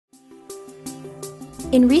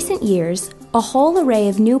In recent years, a whole array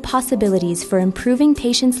of new possibilities for improving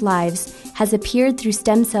patients' lives has appeared through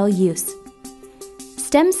stem cell use.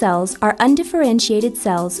 Stem cells are undifferentiated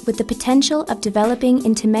cells with the potential of developing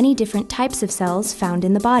into many different types of cells found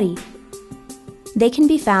in the body. They can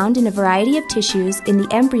be found in a variety of tissues in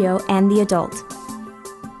the embryo and the adult.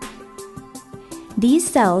 These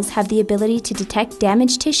cells have the ability to detect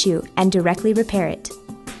damaged tissue and directly repair it.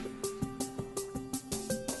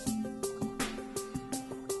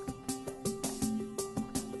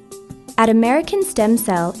 At American Stem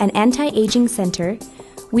Cell and Anti-Aging Center,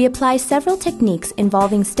 we apply several techniques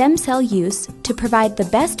involving stem cell use to provide the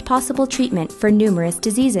best possible treatment for numerous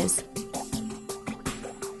diseases.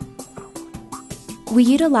 We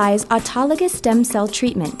utilize autologous stem cell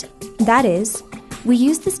treatment. That is, we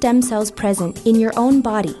use the stem cells present in your own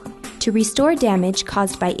body to restore damage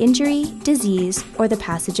caused by injury, disease, or the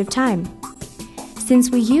passage of time. Since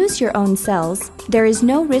we use your own cells, there is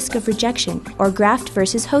no risk of rejection or graft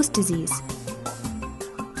versus host disease.